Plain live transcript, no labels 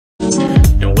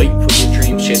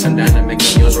some dynamic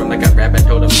meals, run like a rabbit,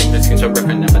 told him think this game's so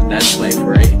ripping, but that's life,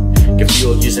 right? Get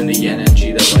fuel using the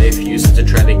energy that life uses to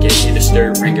try to get you to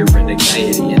stir anger and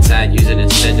anxiety inside. Use it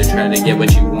instead to try to get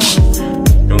what you want.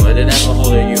 Don't let it have a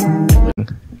hold of you.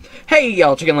 Hey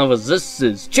y'all chicken lovers, this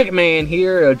is Chicken Man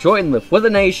here, joined with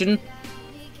WitherNation.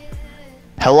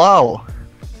 Hello.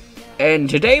 And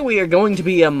today we are going to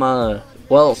be,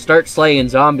 well, start slaying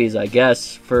zombies, I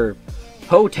guess, for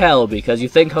Hotel, because you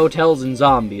think hotels and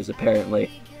zombies, apparently.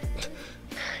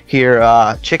 Here,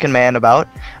 Chicken Man about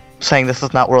saying this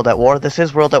is not World at War. This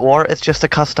is World at War. It's just a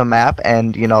custom map,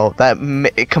 and, you know, that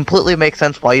it completely makes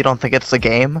sense why you don't think it's a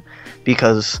game,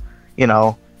 because, you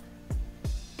know,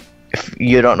 if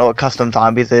you don't know what custom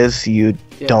zombies is, you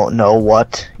don't know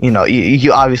what, you know,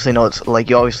 you obviously know it's, like,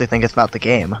 you obviously think it's not the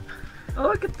game. Oh,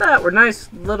 look at that. We're nice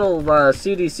little,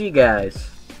 CDC guys.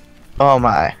 Oh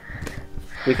my.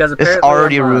 Because apparently this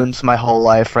already ruins my whole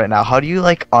life right now. How do you,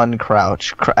 like,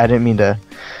 uncrouch? I didn't mean to.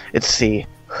 It's C.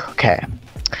 Okay.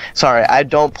 Sorry, I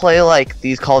don't play, like,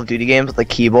 these Call of Duty games with the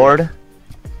keyboard.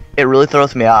 It really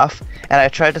throws me off. And I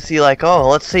tried to see, like, oh,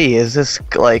 let's see, is this,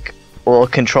 like, will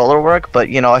controller work? But,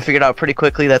 you know, I figured out pretty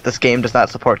quickly that this game does not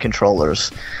support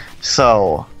controllers.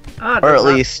 So, or at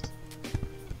least,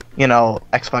 you know,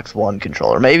 Xbox One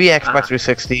controller. Maybe Xbox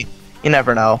 360. You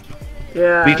never know.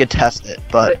 Yeah. We could test it,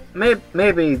 but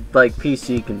maybe like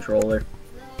PC controller.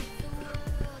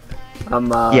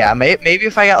 yeah, maybe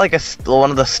if I got like one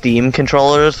of the Steam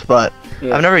controllers, but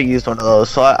yeah. I've never used one of those,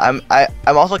 so I'm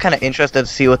also kind of interested to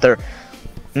see what they're.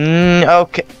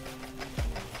 Okay.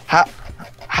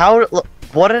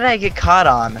 What did I get caught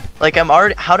on? Like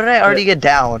how did I already get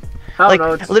down?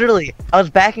 Like literally, I was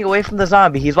backing away from the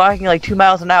zombie. He's walking like 2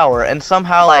 miles an hour, and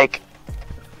somehow like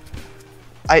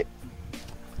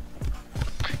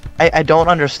I don't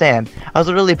understand. I was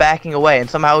literally backing away, and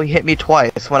somehow he hit me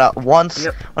twice. When I when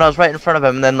I was right in front of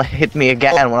him, and then hit me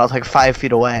again when I was like 5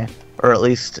 feet away, or at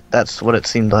least that's what it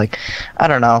seemed like. I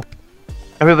don't know.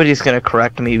 Everybody's gonna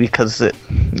correct me because it,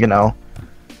 you know.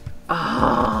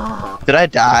 Did I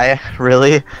die?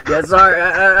 Really? Yeah, sorry.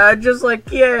 I just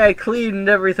like, yeah, I cleaned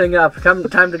everything up. Time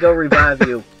to go revive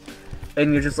you,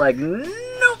 and you're just like,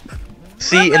 nope.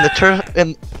 See, in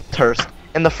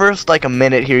the first like a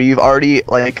minute here, you've already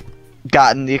like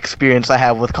gotten the experience I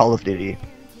have with Call of Duty.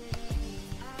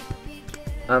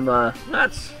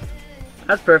 That's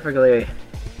perfectly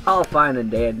all fine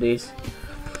and dandies.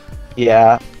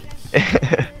 Yeah.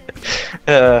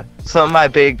 Some of my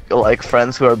big like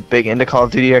friends who are big into Call of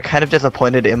Duty are kind of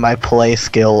disappointed in my play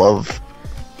skill of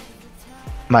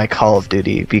my Call of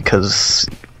Duty because,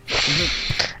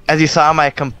 as you saw, my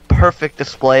perfect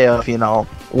display of, you know,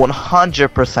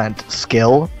 100%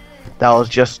 skill that was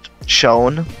just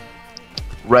shown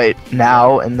right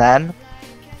now and then.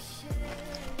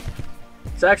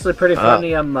 It's actually pretty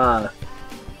funny. I'm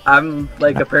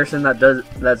like a person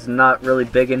that's not really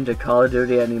big into Call of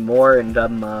Duty anymore, and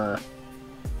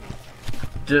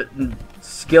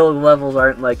skill levels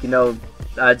aren't, like, you know,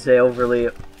 I'd say overly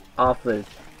off the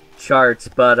charts,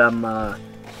 but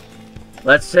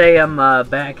let's say I'm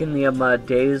back in the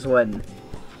days when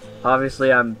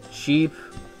obviously I'm cheap,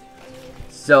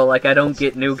 so like I don't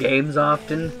get new games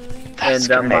often. That's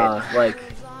and like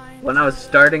when I was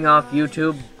starting off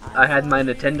YouTube, I had my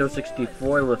Nintendo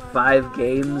 64 with 5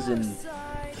 games and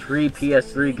 3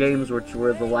 PS3 games, which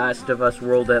were The Last of Us,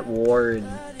 World at War, and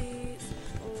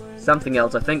something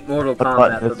else. I think Mortal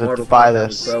Kombat, but Mortal Kombat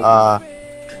was broken.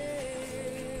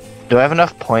 Do I have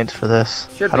enough points for this?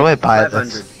 Should How do I buy 500.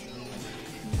 this?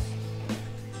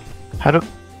 How do?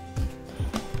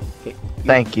 Okay,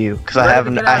 Thank you, because I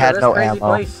had no ammo.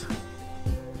 Place.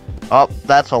 Oh,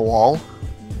 that's a wall.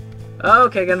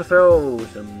 Okay, gonna throw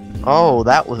some. Oh,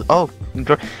 that was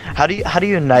How do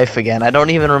you knife again? I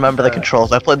don't even remember the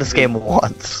controls. I played this game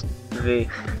once. V.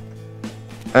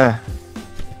 I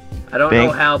don't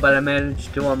know how, but I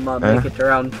managed to make it to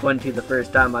round 20 the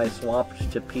first time I swapped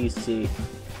to PC.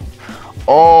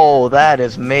 Oh, that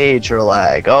is major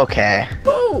lag. Okay.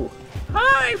 Oh,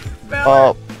 hi,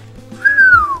 fella. Oh.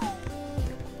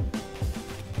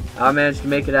 I managed to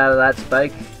make it out of that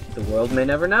spike. The world may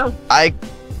never know.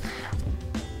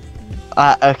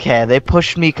 Okay, they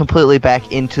pushed me completely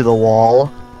back into the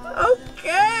wall.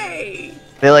 Okay.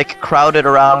 They like crowded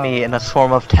around me in a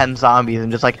swarm of 10 zombies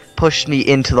and just like pushed me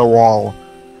into the wall.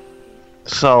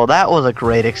 So that was a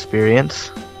great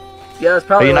experience. Yeah, that's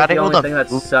probably like the only thing that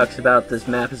sucks about this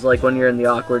map is like when you're in the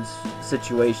awkward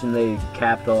situation, they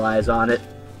capitalize on it.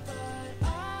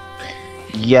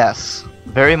 Yes,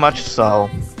 very much so.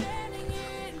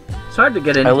 It's hard to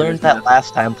get into. I learned that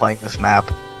last time playing this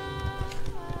map.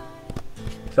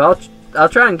 So I'll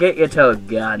try and get you to a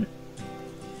gun.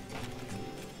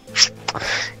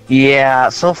 Yeah,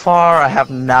 so far I have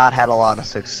not had a lot of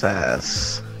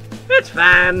success. It's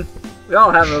fine. We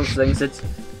all have those things. It's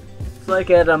like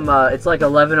at it's like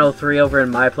 11:03 over in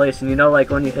my place, and you know, like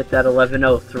when you hit that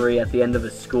 11:03 at the end of a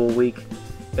school week,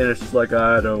 and it's just like,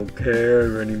 I don't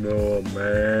care anymore,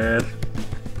 man.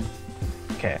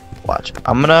 Okay, watch.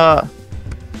 I'm gonna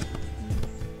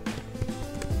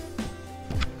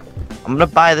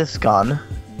buy this gun.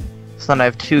 So then I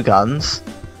have 2 guns.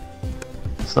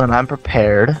 So then I'm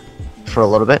prepared for a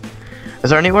little bit. Is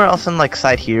there anywhere else in like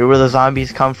side here where the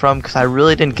zombies come from? Because I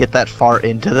really didn't get that far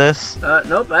into this.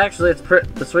 Nope. Actually, it's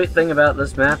the sweet thing about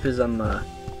this map is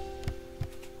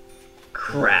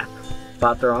crap.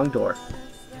 Bought the wrong door.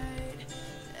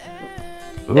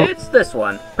 Oop. It's this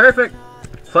one. Perfect.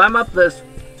 Climb up this.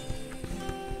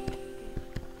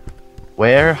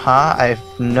 Where? Huh? I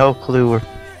have no clue where.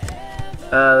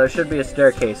 There should be a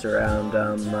staircase around.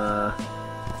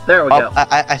 There we go.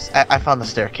 I found the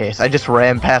staircase. I just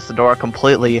ran past the door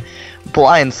completely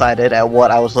blindsided at what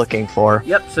I was looking for.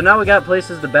 Yep. So now we got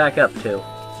places to back up to.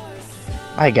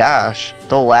 My gosh,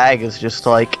 the lag is just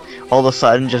like all of a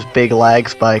sudden just big lag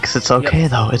spikes. It's okay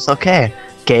though. It's okay.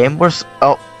 Game,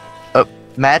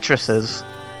 mattresses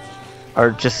are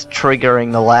just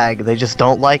triggering the lag. They just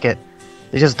don't like it.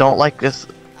 They just don't like this.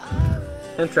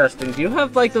 Interesting. Do you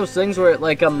have like those things where it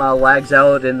like lags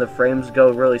out and the frames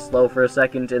go really slow for a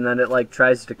second and then it like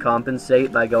tries to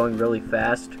compensate by going really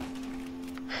fast?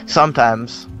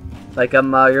 Sometimes. Like you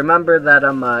remember that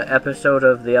episode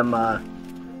of the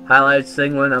highlights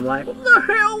thing when I'm like, what the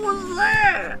hell was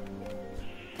that?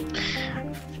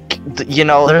 You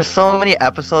know, there's so many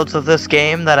episodes of this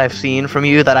game that I've seen from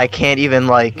you that I can't even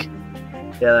like.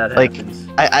 Yeah, that happens.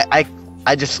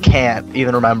 I just can't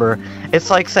even remember. It's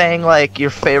like saying like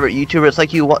your favorite YouTuber. It's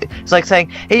like saying,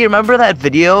 hey, you remember that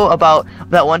video about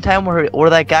that one time where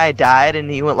that guy died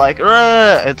and he went like,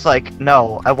 "Ugh." It's like,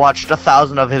 no, I watched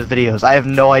 1,000 of his videos. I have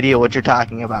no idea what you're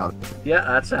talking about. Yeah,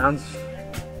 that sounds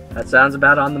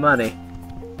about on the money.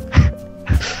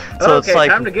 So okay, it's like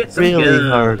time to get some really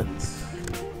guns. hard.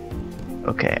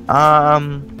 Okay.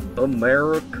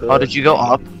 America. Oh, did you go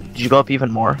up? Did you go up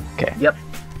even more? Okay. Yep.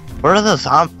 Where are the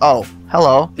zombies? Oh,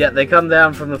 hello. Yeah, they come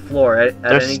down from the floor at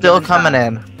They're any still given coming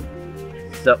time.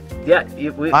 in. So yeah,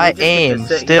 we My just get aim to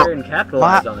sit still. here and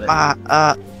capitalize on it.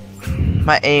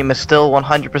 My aim is still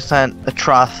 100%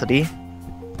 atrocity.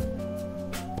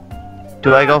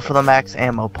 Do I go for the max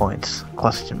ammo points?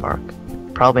 Question mark.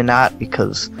 Probably not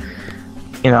because,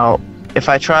 you know, if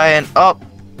I try and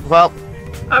well.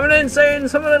 I'm an insane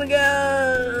summon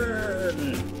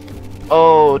again.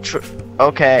 Oh,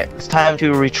 okay. It's time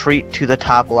to retreat to the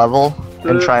top level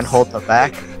and try and hold them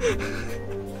back.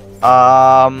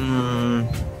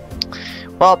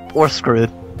 Well, we're screwed.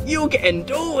 You can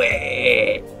do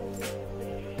it.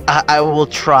 I will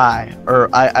try, or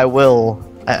I will.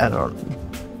 I don't.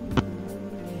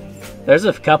 There's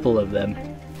a couple of them,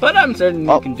 but I'm certain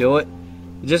you can do it.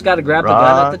 You just gotta grab the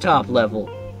gun at the top level.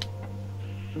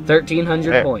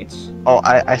 1,300 points. Oh,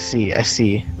 I see.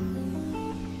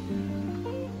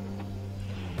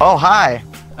 Oh, hi.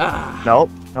 Ah. Nope.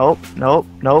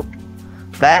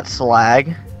 That's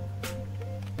lag.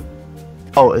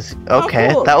 Oh, is okay.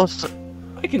 Oh, cool. That was.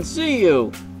 I can see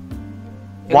you.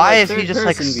 Why is he just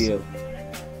like? View.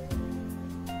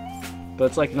 But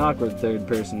it's like an awkward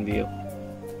third-person view.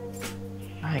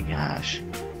 My gosh.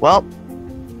 Well.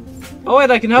 Oh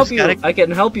wait, I can help you. Gotta... I can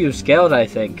help you scout. I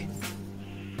think.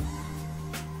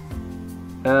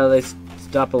 They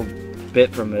stop a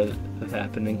bit from it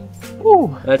happening.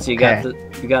 Ooh. Let's see. Okay.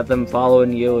 You got them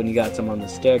following you, and you got some on the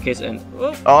staircase, and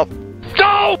oh.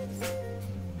 No!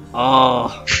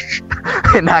 Oh.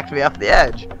 It knocked me off the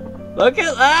edge. Look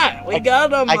at that! We got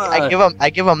them. I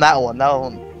give him that one. That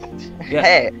one. Yeah.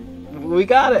 Hey. We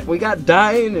got it. We got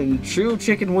dying and true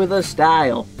chicken with a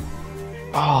style.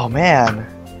 Oh man.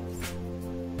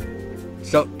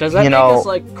 So does that make us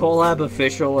like collab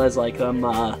official as like the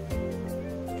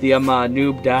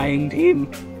noob dying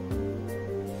team?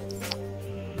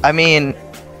 I mean,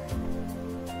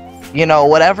 you know,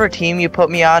 whatever team you put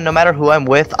me on, no matter who I'm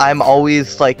with, I'm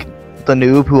always like the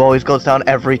noob who always goes down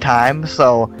every time.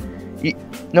 So,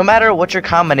 no matter what your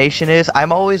combination is,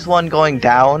 I'm always one going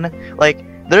down. Like,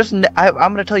 I'm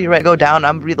gonna tell you right, go down.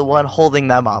 I'm gonna be the one holding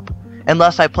them up,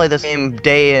 unless I play the same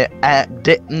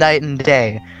night and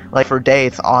day, like for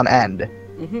days on end.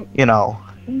 Mm-hmm. You know,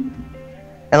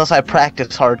 unless I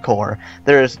practice hardcore,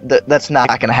 that's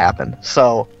not gonna happen.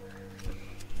 So.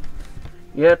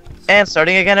 Yep. And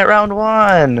starting again at round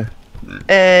 1.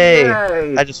 Hey!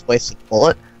 Yay. I just wasted a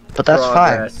bullet, but that's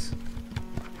Progress. fine.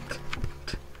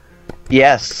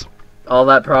 Yes. all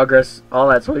that progress, all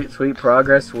that sweet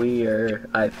progress we are,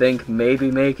 I think, maybe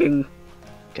making.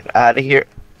 Get out of here.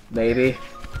 Maybe.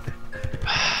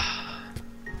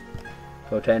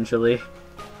 Potentially.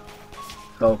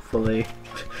 Hopefully.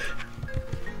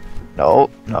 No,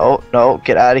 no, no,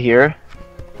 get out of here.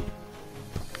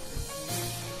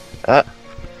 Oh,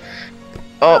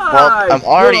 well, I'm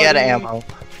already out of ammo.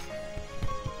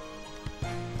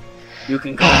 You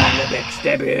can call me the big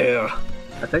stabber.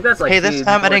 I think that's like. Hey, this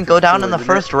time I didn't go down in the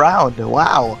first round.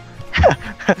 Wow.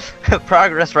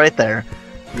 Progress right there.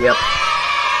 Yep.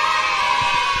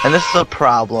 And this is a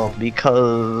problem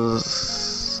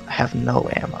because I have no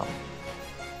ammo.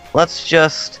 Let's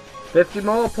just... 50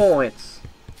 more points.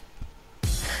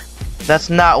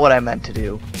 That's not what I meant to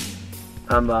do.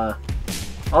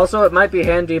 Also, it might be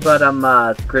handy, but,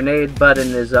 grenade button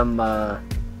is,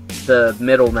 the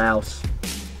middle mouse.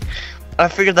 I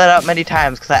figured that out many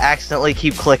times because I accidentally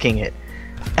keep clicking it.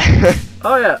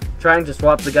 Oh, yeah. Trying to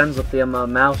swap the guns with the,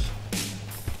 mouse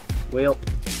wheel.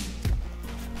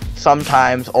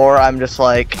 Sometimes, or I'm just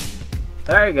like...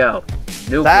 There you go.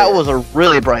 Nuclear. That was a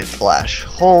really bright flash.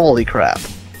 Holy crap.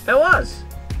 It was.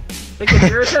 It gets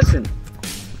your attention.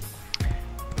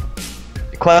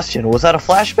 Question, was that a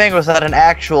flashbang or was that an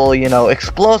actual, you know,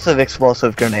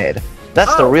 explosive grenade?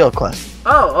 That's the real question.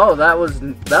 Oh, that was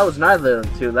neither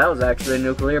of the two. That was actually a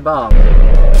nuclear bomb.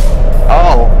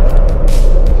 Oh.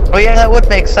 Oh yeah, that would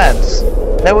make sense.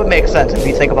 That would make sense if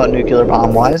you think about nuclear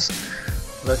bomb-wise.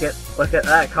 Look at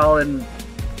that, calling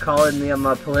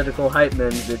the political hype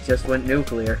men. It just went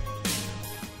nuclear.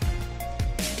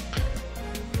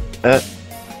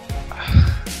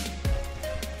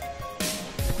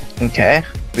 Okay.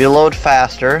 Reload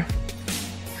faster.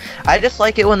 I just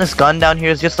like it when this gun down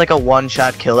here is just like a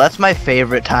one-shot kill. That's my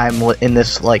favorite time in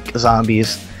this, like,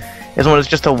 zombies. Is when it's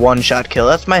just a one-shot kill.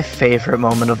 That's my favorite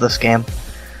moment of this game.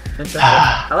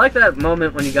 I like that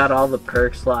moment when you got all the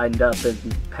perks lined up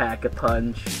and pack a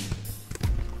punch.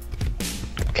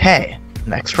 Okay,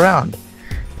 next round.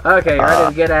 Okay, you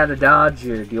ready to get out of dodge,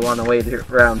 or do you want to wait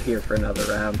around here for another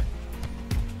round?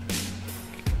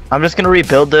 I'm just gonna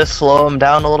rebuild this, slow him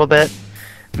down a little bit.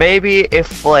 Maybe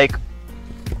if, like,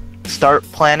 start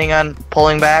planning on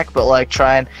pulling back, but, like,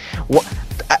 try and...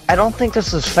 I don't think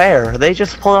this is fair. They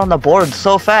just pull on the board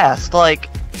so fast, like...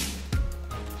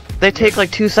 They take,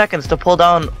 like, 2 seconds to pull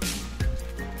down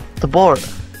the board.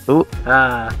 Ooh.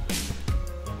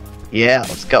 Yeah,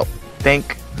 let's go.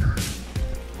 Think.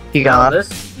 He gone.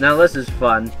 Now this is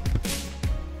fun.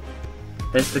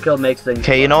 Insta-kill makes things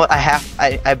Okay, you know what?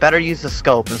 I better use the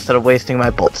scope instead of wasting my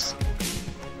bullets.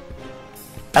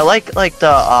 I like the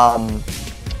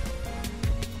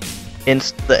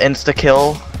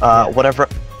insta-kill, whatever.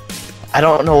 I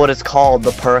don't know what it's called,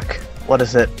 the perk. What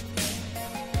is it?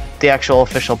 The actual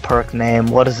official perk name.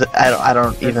 What is it? I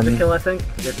don't even... Insta-kill, I think,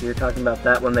 if you're talking about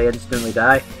that when they instantly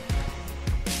die.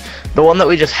 The one that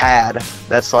we just had,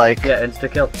 that's like... Yeah,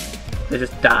 insta-kill. They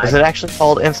just die. Is it actually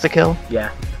called insta-kill?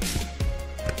 Yeah.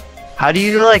 How do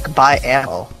you, like, buy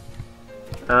ammo?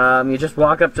 You just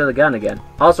walk up to the gun again.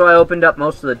 Also, I opened up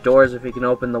most of the doors. If you can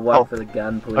open the one for the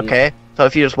gun, please. Okay, so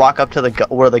if you just walk up to the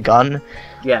where the gun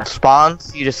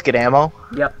spawns, you just get ammo?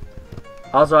 Yep.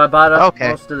 Also, I bought up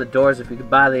most of the doors. If you could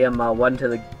buy the one to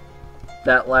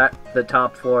the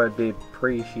top floor, it'd be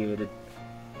appreciated.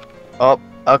 Oh,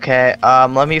 okay.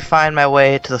 Let me find my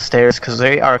way to the stairs because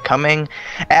they are coming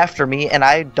after me, and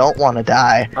I don't want to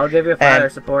die. I'll give you fire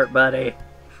support, buddy.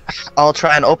 I'll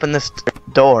try and open this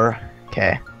door.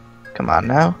 Okay, come on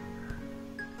now.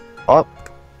 Oh,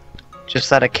 just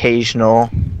that occasional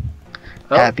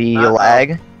happy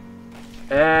lag.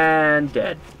 And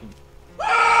dead.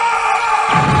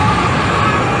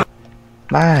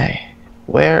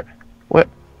 Where?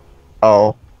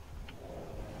 Oh.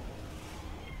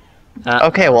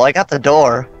 Okay, well I got the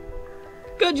door.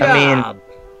 Good job. I mean,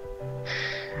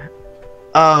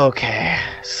 okay,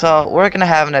 so we're gonna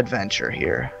have an adventure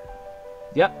here.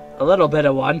 Yep, a little bit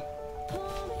of one.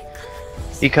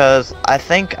 Because I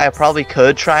think I probably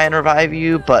could try and revive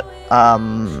you, but, I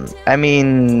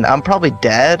mean, I'm probably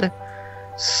dead,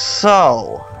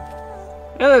 so...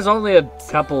 Yeah, there's only a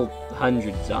couple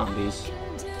hundred zombies.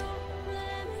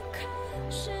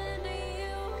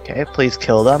 Okay, please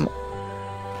kill them.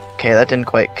 Okay, that didn't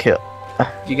quite kill.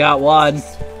 You got one.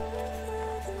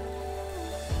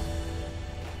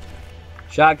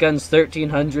 Shotgun's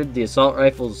 1,300, the assault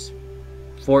rifle's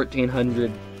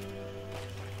 1,400.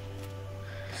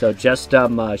 So just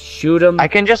shoot them. I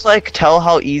can just like tell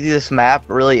how easy this map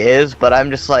really is, but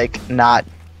I'm just like not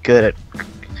good at.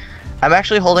 I'm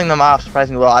actually holding them off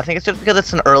surprisingly well. I think it's just because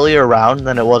it's an earlier round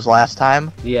than it was last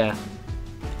time. Yeah.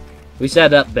 We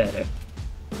set up better.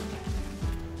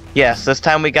 Yes, this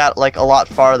time we got like a lot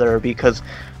farther because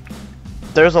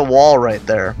there's a wall right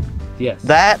there. Yes.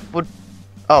 That would.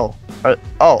 Oh.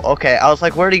 Okay. I was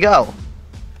like, where'd he go?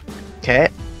 Okay.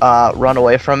 Run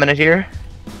away for a minute here.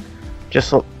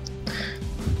 Just.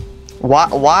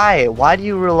 Why? Why do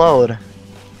you reload?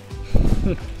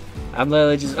 I'm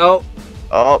literally just. Oh.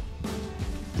 Oh.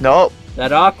 Nope.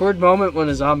 That awkward moment when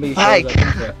a zombie shows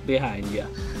up behind you.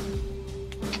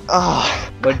 Oh.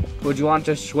 Would you want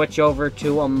to switch over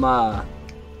to one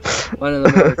of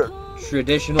the more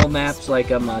traditional maps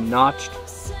like notched?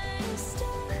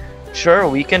 Sure,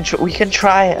 we can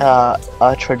try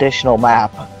a traditional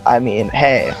map. I mean,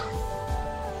 hey.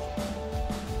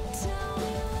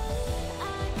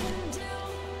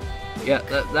 Yeah,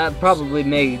 that probably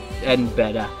may end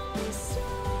better.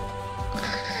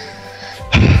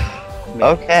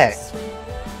 Okay.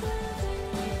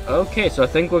 Okay, so I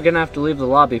think we're gonna have to leave the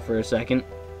lobby for a second.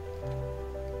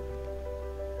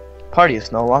 Party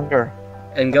is no longer.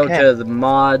 And go to the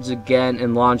mods again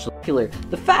and launch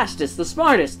the fastest, the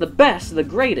smartest, the best, the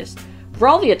greatest. For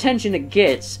all the attention it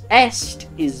gets, Est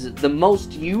is the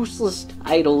most useless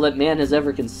title that man has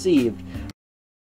ever conceived.